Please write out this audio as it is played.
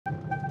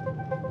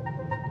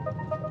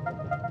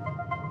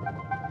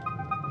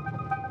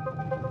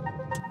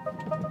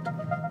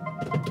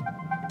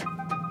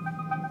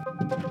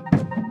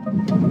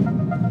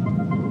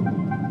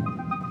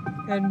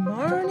Good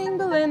morning,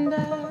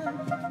 Belinda.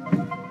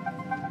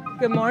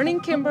 Good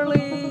morning,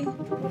 Kimberly.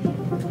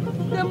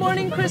 Good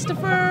morning,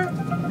 Christopher.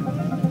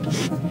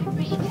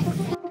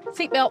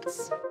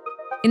 Seatbelts.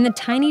 In the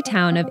tiny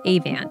town of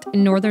Avant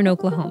in northern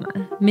Oklahoma,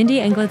 Mindy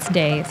Englett's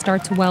day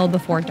starts well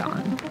before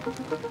dawn.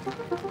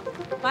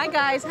 Bye,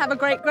 guys. Have a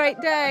great, great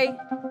day.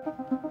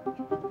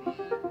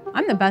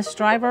 I'm the bus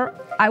driver.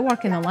 I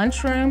work in the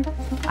lunchroom.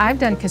 I've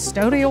done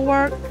custodial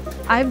work.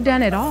 I've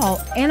done it all,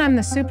 and I'm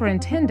the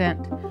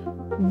superintendent.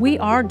 We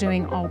are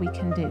doing all we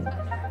can do.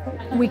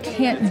 We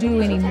can't do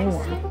any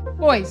more.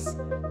 Boys,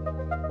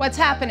 what's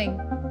happening?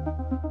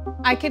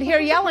 I could hear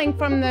yelling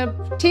from the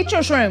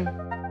teacher's room.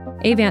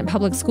 Avant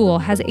Public School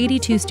has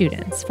 82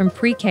 students from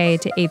pre-K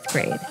to 8th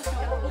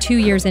grade. 2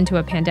 years into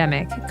a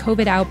pandemic,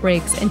 COVID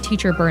outbreaks and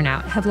teacher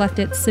burnout have left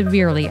it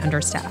severely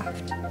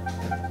understaffed.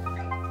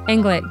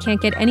 Englett can't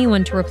get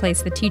anyone to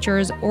replace the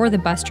teachers or the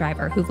bus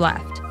driver who've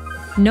left.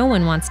 No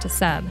one wants to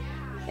sub.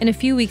 And a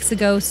few weeks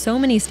ago, so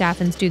many staff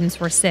and students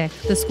were sick,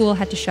 the school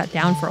had to shut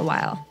down for a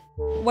while.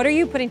 What are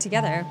you putting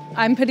together?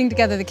 I'm putting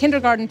together the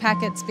kindergarten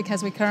packets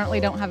because we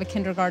currently don't have a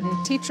kindergarten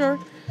teacher.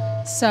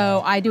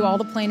 So I do all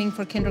the planning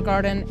for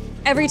kindergarten.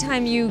 Every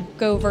time you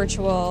go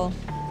virtual,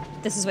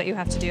 this is what you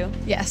have to do?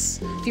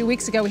 Yes. A few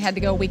weeks ago, we had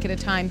to go a week at a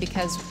time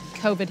because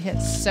COVID hit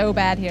so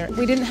bad here.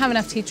 We didn't have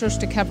enough teachers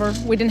to cover.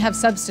 We didn't have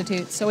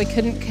substitutes, so we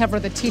couldn't cover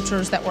the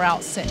teachers that were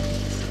out sick.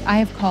 I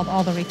have called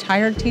all the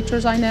retired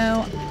teachers I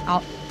know.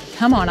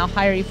 Come on, I'll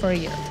hire you for a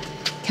year.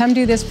 Come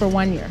do this for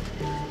 1 year.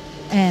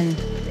 And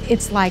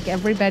it's like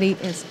everybody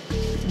is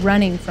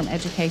running from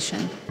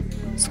education.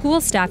 School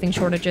staffing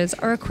shortages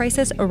are a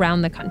crisis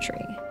around the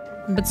country,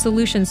 but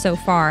solutions so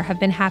far have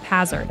been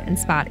haphazard and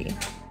spotty.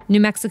 New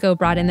Mexico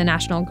brought in the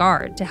National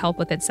Guard to help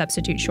with its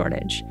substitute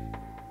shortage.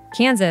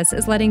 Kansas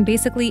is letting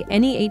basically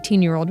any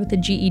 18-year-old with a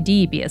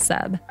GED be a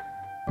sub.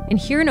 And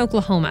here in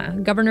Oklahoma,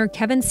 Governor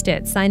Kevin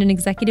Stitt signed an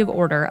executive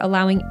order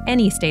allowing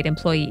any state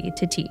employee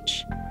to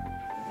teach.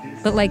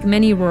 But like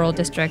many rural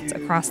districts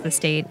across the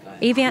state,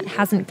 Avant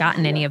hasn't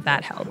gotten any of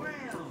that help.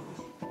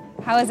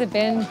 How has it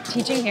been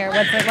teaching here?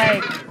 What's it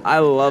like? I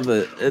love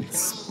it.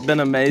 It's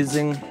been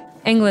amazing.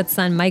 Englett's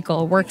son,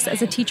 Michael, works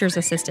as a teacher's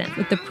assistant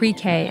with the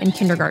pre-K and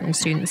kindergarten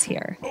students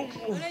here.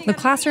 The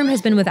classroom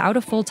has been without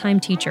a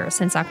full-time teacher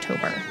since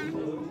October.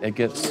 It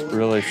gets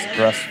really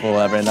stressful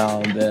every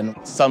now and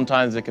then.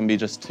 Sometimes it can be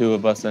just two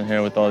of us in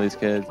here with all these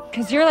kids.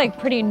 Because you're like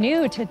pretty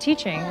new to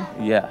teaching.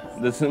 Yeah,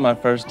 this is my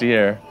first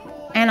year.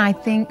 And I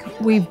think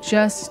we've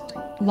just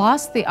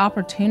lost the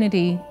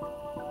opportunity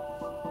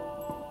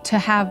to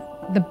have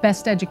the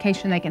best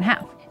education they can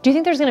have. Do you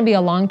think there's going to be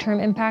a long-term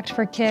impact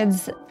for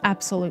kids?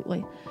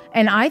 Absolutely.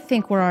 And I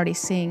think we're already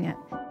seeing it.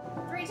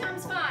 3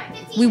 times 5.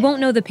 15. We won't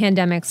know the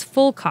pandemic's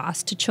full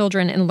cost to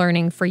children and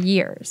learning for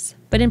years.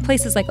 But in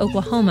places like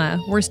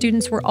Oklahoma, where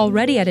students were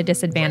already at a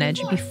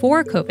disadvantage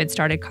before COVID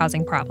started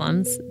causing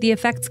problems, the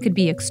effects could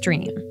be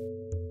extreme.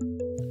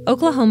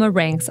 Oklahoma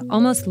ranks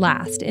almost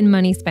last in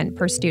money spent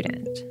per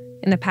student.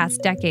 In the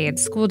past decade,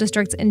 school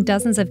districts in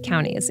dozens of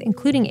counties,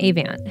 including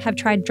Avant, have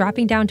tried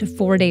dropping down to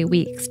 4-day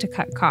weeks to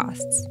cut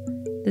costs.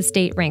 The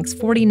state ranks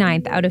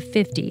 49th out of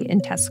 50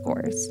 in test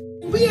scores.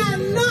 We are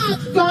not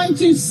going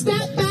to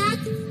step back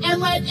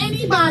and let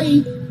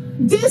anybody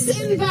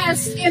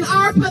disinvest in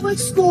our public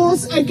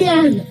schools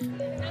again.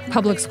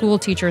 Public school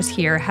teachers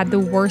here had the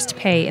worst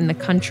pay in the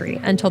country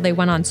until they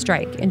went on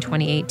strike in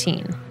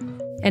 2018.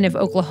 And if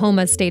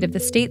Oklahoma's State of the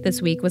State this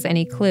week was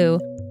any clue,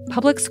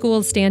 public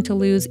schools stand to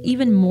lose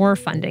even more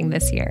funding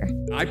this year.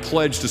 I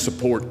pledge to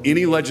support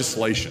any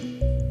legislation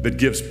that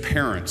gives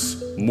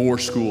parents more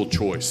school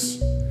choice.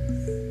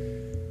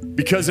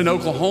 Because in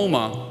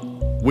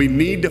Oklahoma, we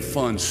need to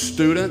fund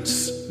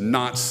students,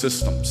 not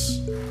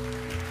systems.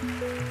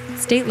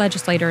 State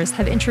legislators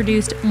have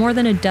introduced more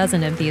than a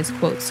dozen of these,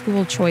 quote,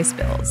 school choice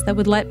bills that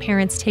would let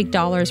parents take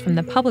dollars from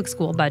the public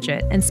school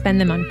budget and spend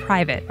them on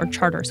private or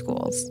charter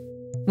schools.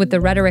 With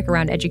the rhetoric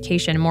around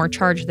education more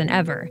charged than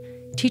ever,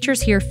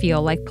 teachers here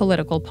feel like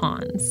political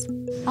pawns.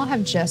 I'll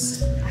have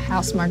just a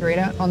house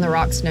margarita on the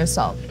rocks, no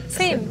salt.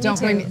 Same. Don't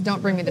bring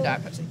me the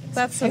Diet Pepsi.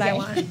 That's what I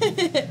want.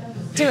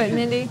 Do it,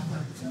 Mindy.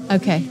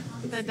 Okay.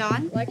 The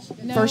Dawn?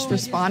 First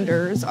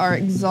responders are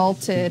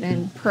exalted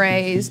and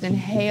praised and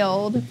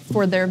hailed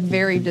for their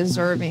very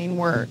deserving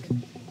work.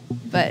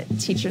 But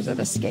teachers are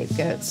the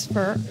scapegoats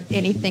for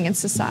anything in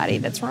society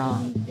that's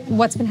wrong.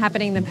 What's been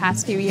happening the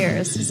past few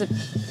years? Has it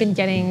been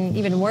getting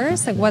even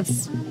worse? Like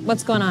what's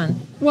going on?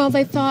 Well,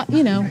 they thought,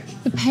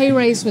 the pay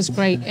raise was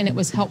great and it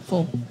was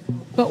helpful,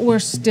 but we're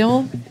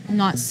still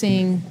not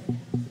seeing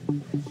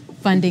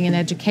funding in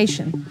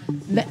education.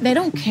 They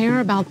don't care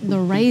about the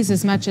raise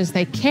as much as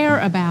they care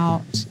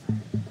about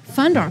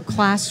fund our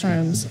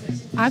classrooms.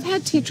 I've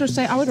had teachers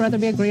say, I would rather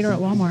be a greeter at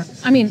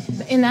Walmart.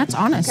 And that's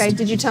honest. Okay,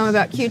 did you tell them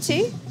about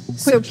QT?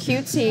 So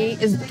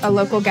QT is a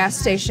local gas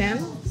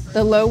station.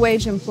 The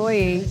low-wage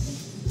employee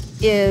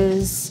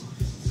is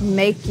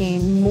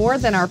making more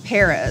than our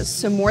paras,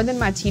 so more than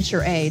my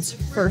teacher aides,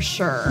 for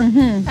sure.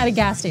 At a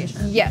gas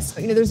station. Yes,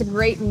 you know, there's a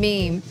great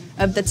meme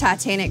of the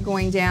Titanic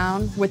going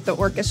down with the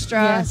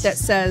orchestra that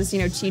says, you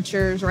know,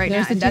 teachers right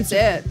There's now, and the that's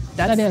teacher. it.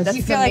 That's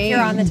You the feel like you're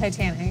meme. on the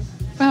Titanic.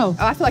 Oh.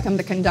 Oh, I feel like I'm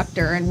the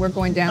conductor and we're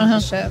going down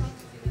with the ship.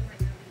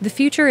 The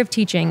future of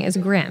teaching is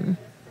grim.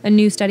 A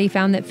new study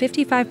found that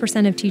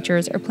 55% of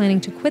teachers are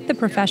planning to quit the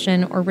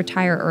profession or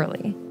retire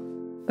early.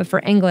 But for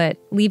Englet,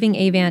 leaving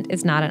Avant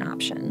is not an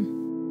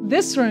option.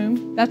 This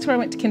room, that's where I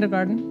went to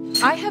kindergarten.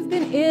 I have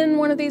been in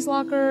one of these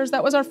lockers.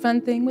 That was our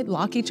fun thing. We'd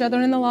lock each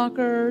other in the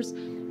lockers.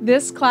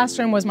 This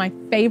classroom was my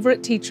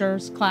favorite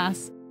teacher's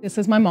class. This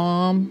is my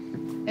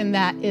mom, and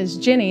that is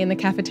Jenny in the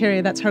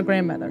cafeteria. That's her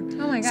grandmother.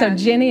 Oh my gosh. So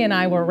Jenny and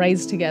I were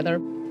raised together.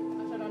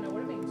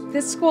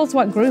 This school's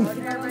what grew me.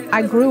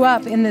 I grew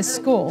up in this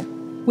school.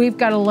 We've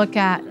got to look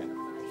at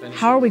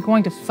how are we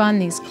going to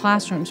fund these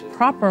classrooms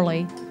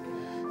properly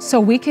so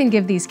we can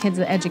give these kids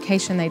the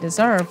education they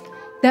deserve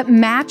that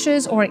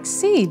matches or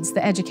exceeds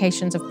the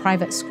educations of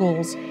private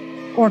schools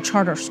or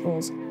charter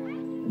schools.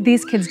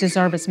 These kids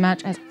deserve as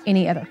much as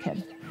any other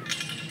kid.